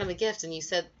went and got him a gift, and you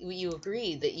said you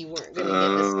agreed that you weren't going to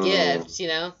get this gift,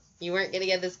 You weren't going to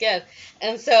get this gift.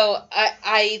 And so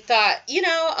I thought,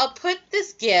 I'll put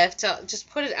this gift, I'll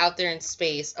just put it out there in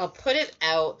space. I'll put it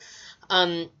out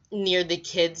near the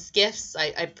kids' gifts.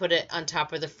 I put it on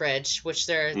top of the fridge, which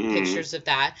there are pictures of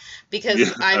that,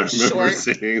 because I'm short.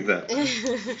 Seeing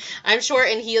that. I'm short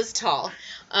and he is tall.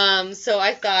 So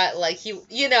I thought, like,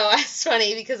 it's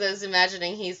funny because I was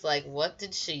imagining he's like, what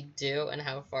did she do and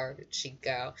how far did she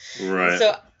go? Right.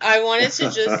 So I wanted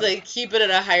to just, like, keep it at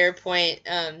a higher point,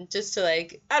 just to,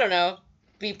 like, I don't know,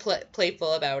 be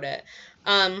playful about it.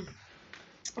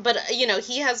 But,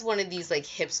 he has one of these, like,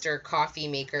 hipster coffee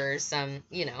makers.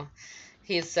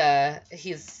 Is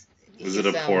it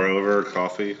a pour-over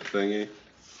coffee thingy?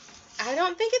 I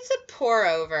don't think it's a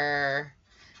pour-over.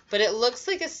 But it looks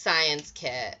like a science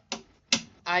kit.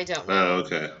 I don't know. Oh,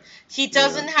 okay. He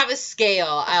doesn't have a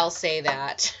scale, I'll say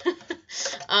that.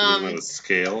 Doesn't have a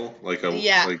scale? Like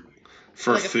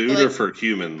for like food or for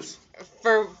humans?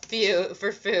 For food.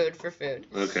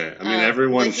 Okay. I mean,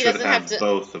 everyone should have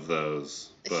both of those.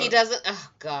 But... He doesn't,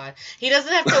 oh God. He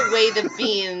doesn't have to weigh the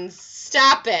beans.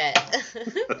 Stop it.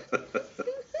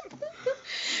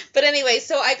 But anyway,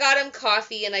 so I got him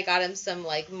coffee and I got him some,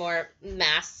 like, more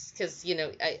masks because,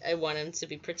 I want him to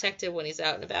be protected when he's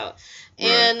out and about. Right.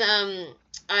 And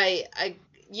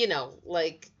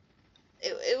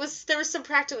there were some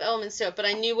practical elements to it, but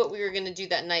I knew what we were going to do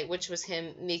that night, which was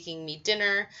him making me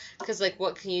dinner because, like,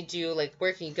 what can you do? Like,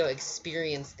 where can you go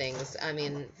experience things? I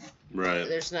mean, right.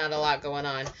 There's not a lot going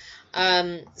on.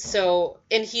 And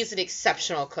he's an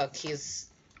exceptional cook.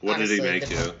 What did he make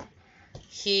you?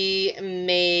 He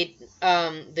made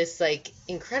this, like,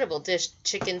 incredible dish,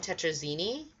 chicken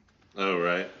tetrazzini. Oh,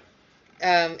 right.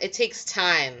 It takes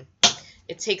time.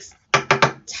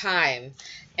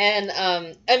 And,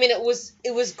 I mean, it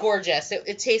was gorgeous.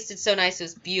 It tasted so nice. It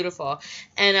was beautiful.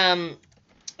 And,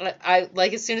 I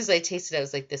like, as soon as I tasted it, I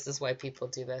was like, this is why people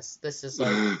do this. This is,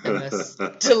 like, the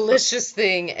most delicious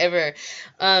thing ever.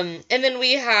 And then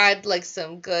we had, like,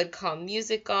 some good calm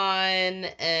music on,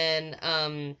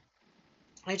 and,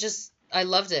 I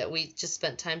loved it. We just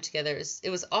spent time together. It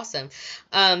was awesome.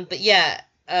 But yeah,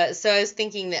 so I was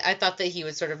thinking that I thought that he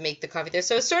would sort of make the coffee there.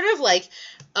 So it was sort of like,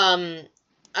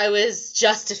 I was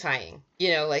justifying,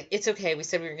 like, it's okay. We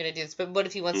said we were going to do this, but what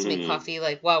if he wants to make coffee,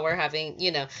 like, while we're having,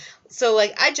 so,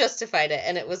 like, I justified it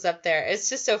and it was up there. It's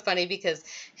just so funny because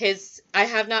I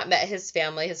have not met his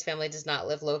family. His family does not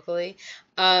live locally.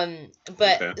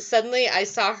 But suddenly I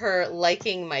saw her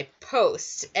liking my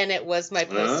post, and it was my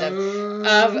post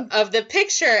of the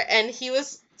picture, and he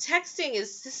was texting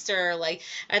his sister, like,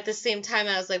 at the same time.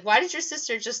 I was like, why did your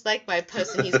sister just like my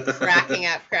post? And he's cracking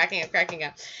up.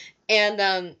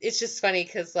 And it's just funny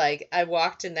because, like, I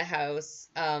walked in the house,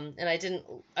 and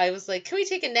I was like, can we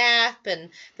take a nap? And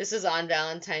this was on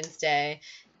Valentine's Day.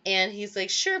 And he's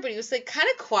like, sure, but he was, like, kind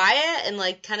of quiet and,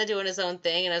 like, kind of doing his own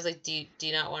thing. And I was like, do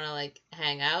you not want to, like,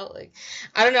 hang out? Like,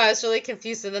 I don't know. I was really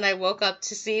confused. And then I woke up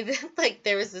to see that, like,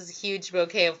 there was this huge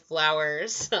bouquet of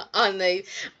flowers on the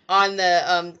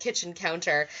kitchen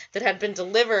counter that had been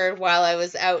delivered while I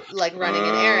was out, like, running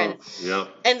an errand. Yep.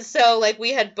 And so, like,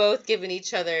 we had both given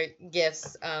each other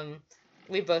gifts.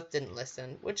 We both didn't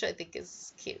listen, which I think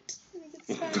is cute.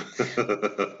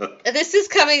 This is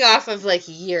coming off of like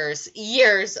years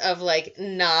of like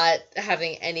not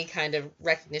having any kind of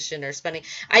recognition or spending.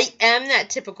 I am that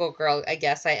typical girl, I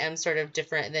guess. I am sort of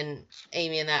different than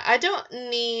Amy in that I don't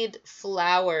need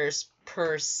flowers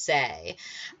per se,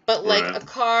 but like a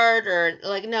card or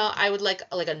like, no, I would like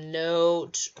a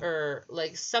note or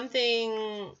like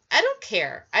something. I don't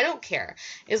care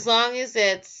as long as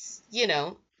it's,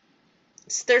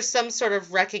 there's some sort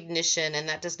of recognition, and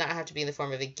that does not have to be in the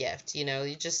form of a gift.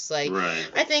 You just like,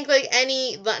 I think like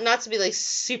any, not to be like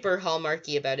super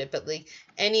hallmarky about it, but like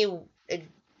any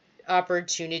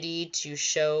opportunity to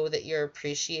show that you're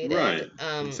appreciated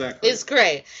exactly. is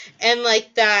great. And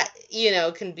like that,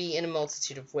 can be in a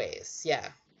multitude of ways. Yeah.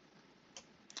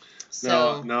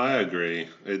 So no, I agree.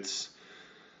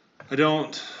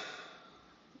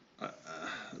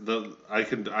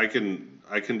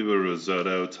 I can do a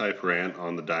risotto type rant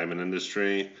on the diamond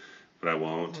industry, but I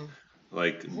won't.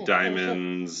 Like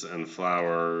diamonds and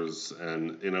flowers,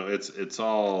 and it's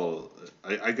all.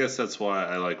 I guess that's why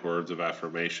I like words of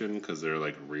affirmation, because they're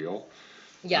like real.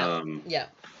 Yeah.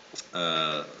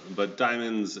 But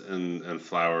diamonds and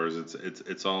flowers,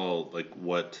 it's all like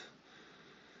what.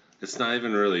 It's not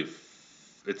even really.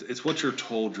 It's what you're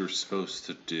told you're supposed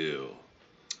to do.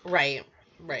 Right.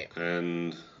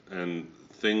 And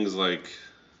things like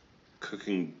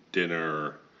cooking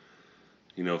dinner,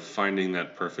 finding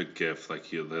that perfect gift,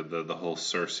 like the whole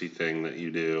Cersei thing that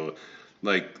you do,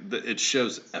 like it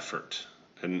shows effort,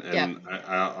 and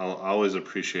I'll always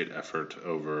appreciate effort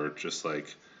over just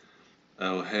like,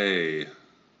 oh hey,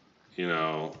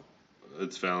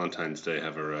 it's Valentine's Day,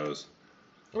 have a rose.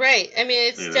 Right. I mean,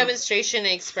 it's demonstration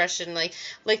and expression. Like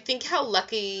think how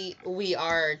lucky we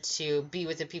are to be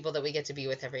with the people that we get to be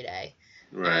with every day.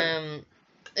 Right.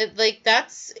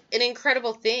 That's an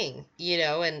incredible thing,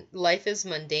 and life is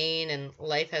mundane and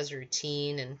life has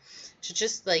routine, and to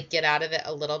just like get out of it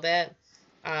a little bit.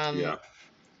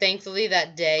 Thankfully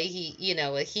that day he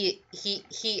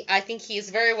I think he is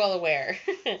very well aware.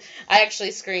 I actually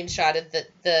screenshotted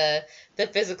the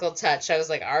physical touch. I was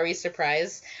like, are we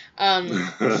surprised?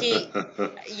 He,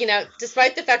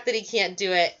 despite the fact that he can't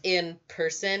do it in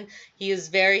person, he is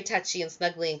very touchy and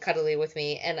snuggly and cuddly with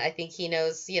me. And I think he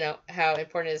knows, how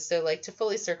important it is. So like, to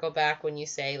fully circle back when you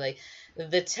say like,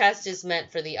 the test is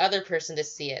meant for the other person to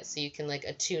see it, so you can like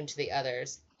attune to the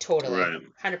others. Totally. Right.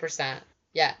 100%.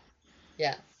 Yeah.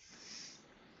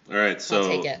 All right, so I'll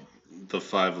take it. The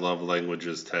 5 love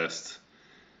languages test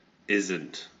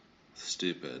isn't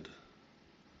stupid.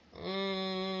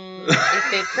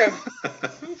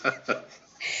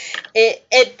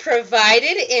 It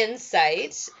provided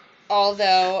insight,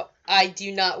 although I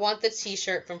do not want the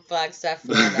T-shirt from Flagstaff,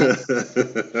 Florida.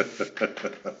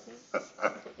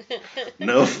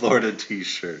 No Florida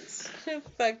T-shirts.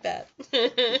 Fuck that.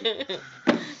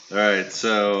 All right,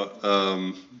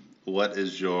 so what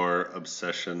is your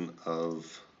obsession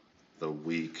of the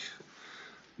week,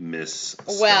 Miss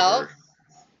Starter? Well,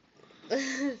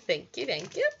 thank you.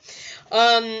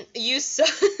 You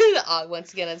saw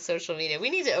once again on social media. We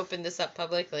need to open this up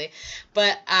publicly,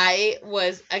 but I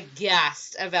was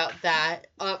aghast about that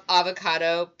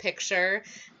avocado picture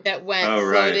that went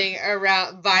floating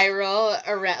around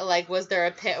viral. Like, was there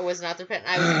a pit or was not there a pit?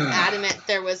 And I was adamant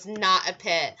there was not a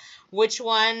pit. Which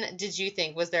one did you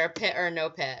think? Was there a pit or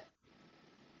no pit?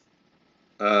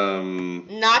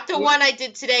 Not the one I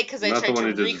did today, because I tried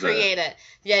to recreate it.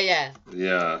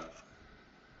 Yeah.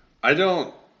 I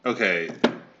don't. Okay,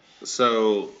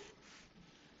 so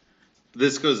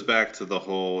this goes back to the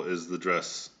whole: is the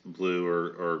dress blue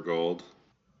or gold?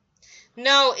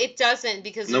 No, it doesn't,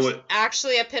 because there's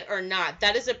actually a pit or not.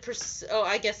 That is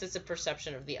I guess it's a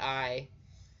perception of the eye.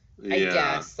 Yeah. I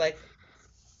guess like.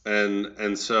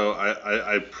 And so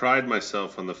I pride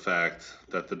myself on the fact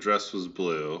that the dress was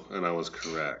blue, and I was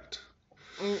correct.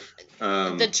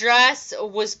 The dress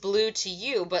was blue to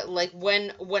you, but like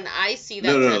when I see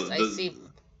that dress, I see.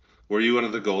 Were you one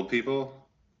of the gold people?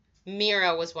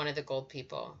 Mira was one of the gold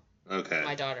people. Okay.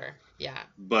 My daughter, yeah.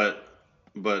 But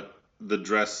the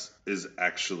dress is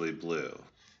actually blue.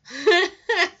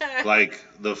 Like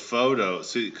the photo,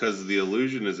 because the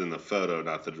illusion is in the photo,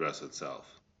 not the dress itself.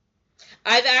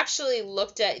 I've actually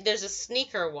looked at, there's a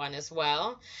sneaker one as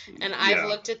well, and I've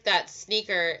looked at that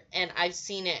sneaker, and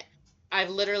I've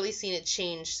literally seen it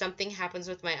change. Something happens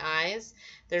with my eyes.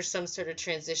 There's some sort of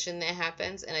transition that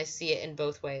happens, and I see it in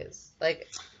both ways. Like,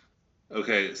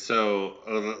 okay, so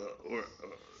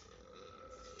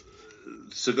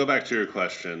go back to your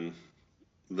question,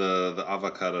 the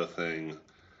avocado thing.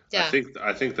 Yeah.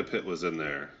 I think the pit was in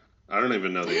there. I don't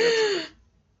even know the answer.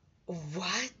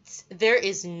 What?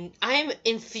 I'm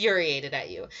infuriated at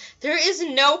you. There is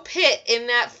no pit in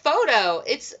that photo.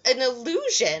 It's an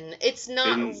illusion. It's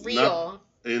not real.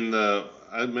 Maybe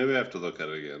I have to look at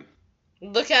it again.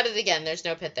 Look at it again. There's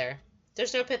no pit there.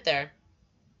 There's no pit there.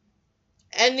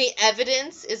 And the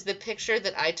evidence is the picture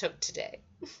that I took today.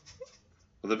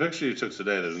 Well, the picture you took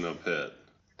today, there's no pit.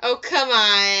 Oh, come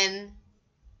on.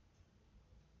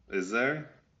 Is there?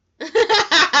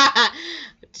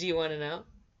 Do you want to know?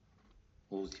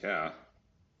 Well, yeah.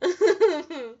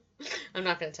 I'm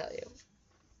not going to tell you.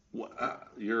 What?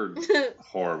 You're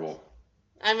horrible.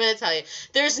 I'm going to tell you.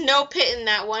 There's no pit in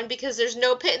that one because there's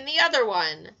no pit in the other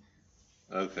one.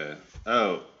 Okay.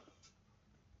 Oh.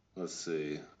 Let's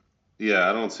see. Yeah,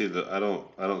 I don't see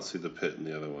the pit in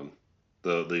the other one.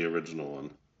 The original one.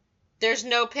 There's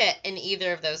no pit in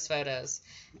either of those photos.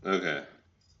 Okay.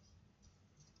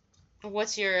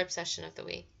 What's your obsession of the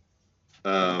week?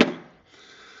 Hold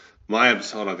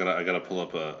on, I gotta pull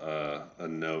up a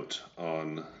note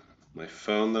on my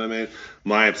phone that I made.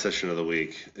 My obsession of the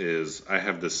week is I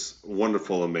have this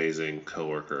wonderful, amazing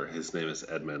coworker. His name is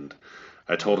Edmund.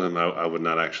 I told him I would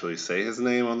not actually say his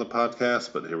name on the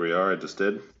podcast, but here we are. I just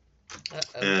did.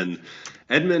 Uh-oh. And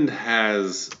Edmund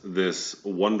has this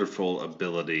wonderful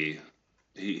ability.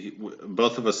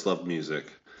 Both of us love music.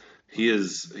 He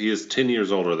is 10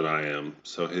 years older than I am,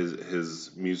 so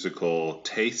his musical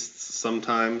tastes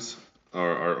sometimes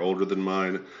are older than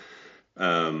mine.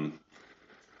 But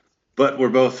we're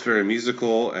both very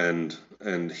musical, and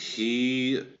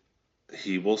he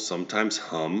will sometimes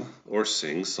hum or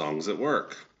sing songs at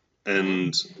work,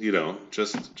 and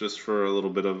just for a little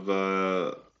bit of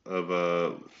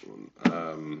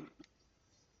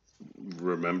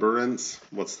remembrance.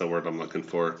 What's the word I'm looking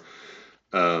for?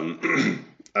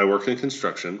 I work in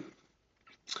construction.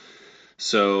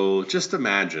 So just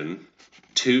imagine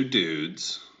two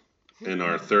dudes in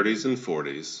our 30s and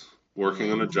 40s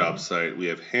working on a job site. We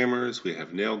have hammers, we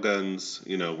have nail guns,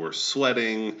 we're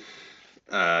sweating,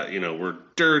 we're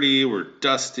dirty, we're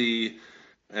dusty.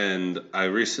 And I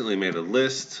recently made a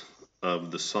list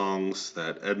of the songs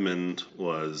that Edmund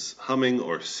was humming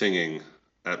or singing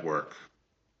at work.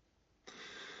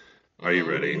 Are you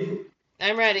ready?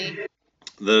 I'm ready.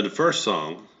 The first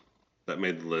song that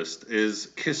made the list is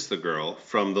Kiss the Girl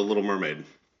from The Little Mermaid.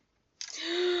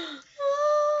 Oh,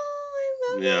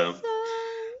 I love that song.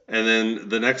 And then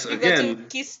the next, again,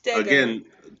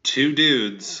 two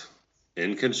dudes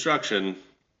in construction,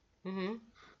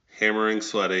 hammering,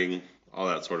 sweating, all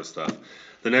that sort of stuff.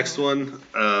 The next one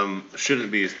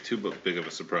shouldn't be too big of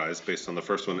a surprise based on the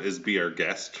first one, is Be Our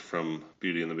Guest from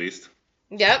Beauty and the Beast.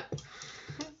 Yep.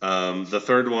 The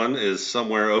third one is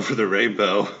Somewhere Over the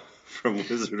Rainbow from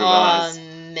Wizard of Oz. Oh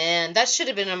man, that should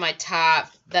have been on my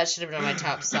top. That should have been on my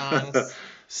top songs.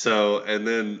 So, and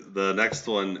then the next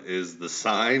one is The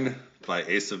Sign by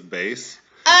Ace of Base.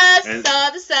 I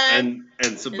saw the sign.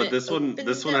 But this one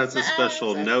has a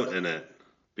special note in it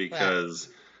because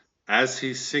as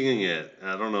he's singing it,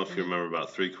 I don't know if you remember,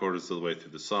 about 3/4 of the way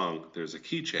through the song, there's a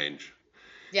key change.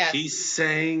 Yes. He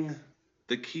sang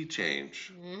the key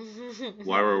change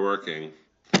while we're working.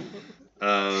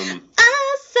 I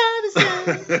saw the sign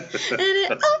and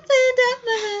it opened up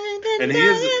my mind, and I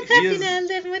am happy now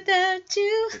living without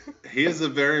you. He is a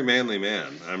very manly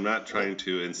man. I'm not trying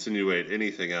to insinuate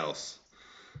anything else.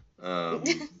 Yeah,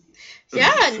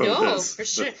 no, for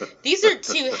sure. These are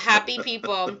two happy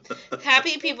people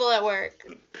at work.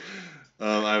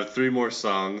 I have 3 more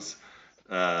songs.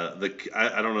 I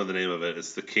don't know the name of it.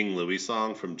 It's the King Louie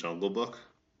song from Jungle Book.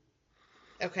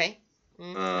 Okay.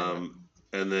 And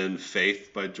then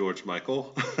Faith by George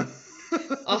Michael.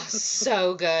 Oh,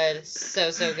 so good.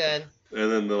 So good.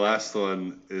 And then the last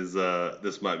one is,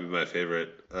 this might be my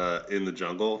favorite, In the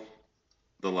Jungle,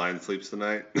 The Lion Sleeps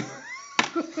Tonight.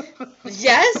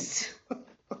 Yes.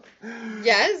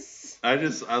 Yes. I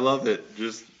love it.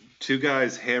 Just two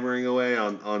guys hammering away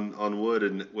on wood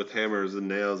and with hammers and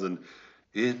nails, and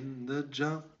in the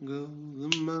jungle,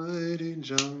 the mighty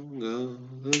jungle,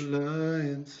 the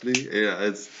lion sleep. Yeah,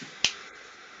 it's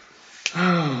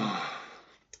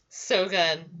so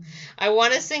good. I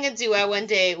want to sing a duet one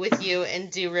day with you and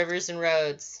do Rivers and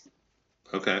Roads.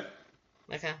 Okay.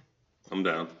 I'm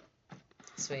down.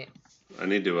 Sweet. I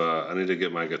need to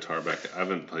get my guitar back. I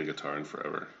haven't played guitar in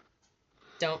forever.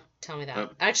 Don't tell me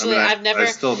that. Actually, I've never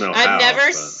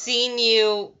seen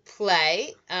you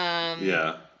play.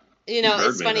 Yeah.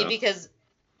 It's funny because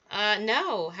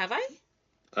no, have I?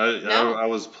 No. I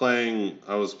was playing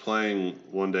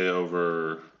one day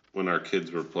over when our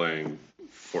kids were playing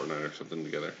Fortnite or something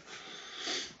together.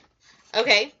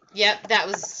 Okay. Yep,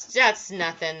 that's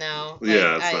nothing though.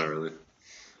 Yeah, it's not really.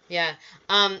 Yeah.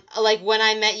 Like when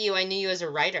I met you, I knew you as a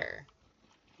writer.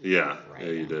 Yeah. Yeah,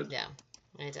 you did. Yeah,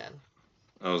 I did.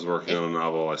 I was working on a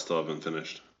novel I still haven't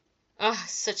finished. Oh,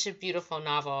 such a beautiful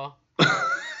novel.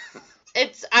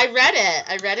 I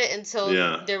read it until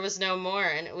there was no more,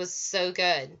 and it was so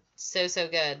good. So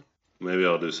good. Maybe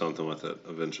I'll do something with it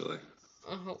eventually.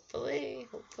 Hopefully.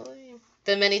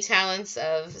 The Many Talents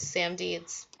of Sam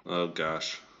Deeds. Oh,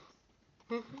 gosh.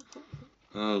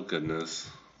 Oh, goodness.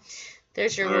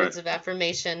 There's your words of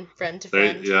affirmation, friend to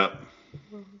friend. Yeah.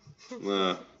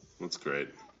 That's great.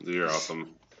 You're awesome.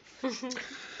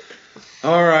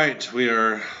 All right. We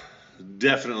are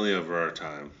definitely over our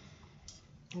time.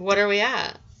 What are we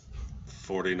at?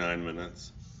 49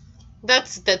 minutes.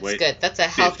 That's good. That's a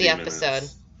healthy episode.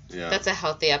 Minutes. Yeah. That's a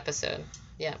healthy episode.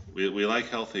 Yeah. We like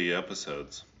healthy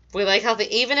episodes. We like healthy.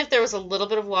 Even if there was a little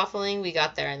bit of waffling, we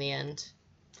got there in the end.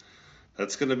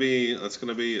 That's gonna be,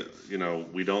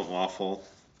 we don't waffle,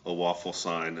 a waffle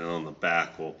sign, and on the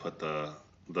back we'll put the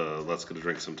Let's Get a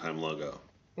Drink Sometime logo.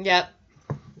 Yep.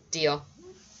 Deal.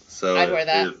 So I'd wear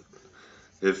that.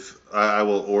 If I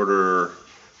will order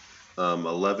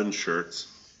 11 shirts,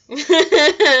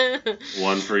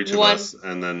 one for each of us,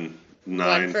 and then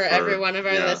 9 one for every one of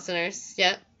our listeners.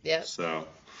 Yep. So,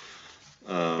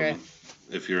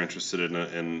 if you're interested in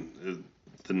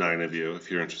the 9 of you, if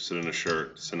you're interested in a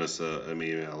shirt, send us an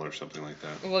email or something like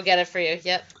that. We'll get it for you.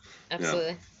 Yep.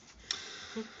 Absolutely.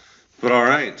 Yeah. But all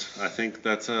right, I think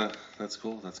that's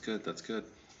cool. That's good.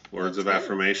 Words of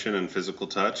affirmation and physical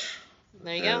touch.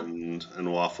 There you go. And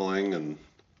waffling and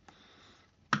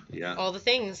yeah. All the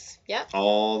things. Yep.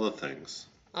 All the things.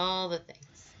 All the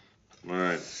things. All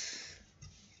right.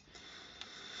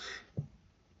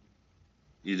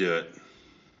 You do it.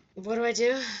 What do I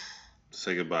do?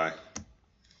 Say goodbye.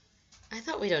 I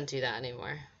thought we don't do that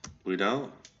anymore. We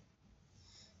don't?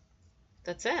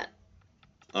 That's it.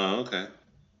 Oh, okay.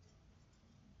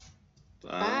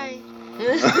 Bye.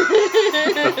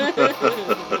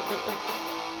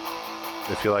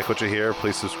 If you like what you hear,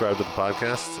 please subscribe to the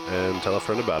podcast and tell a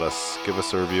friend about us. Give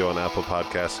us a review on Apple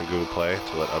Podcasts and Google Play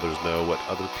to let others know what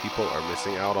other people are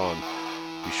missing out on.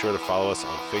 Be sure to follow us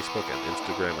on Facebook and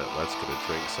Instagram at Let's Get a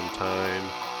Drink Sometime.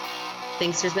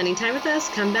 Thanks for spending time with us.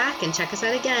 Come back and check us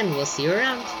out again. We'll see you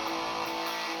around.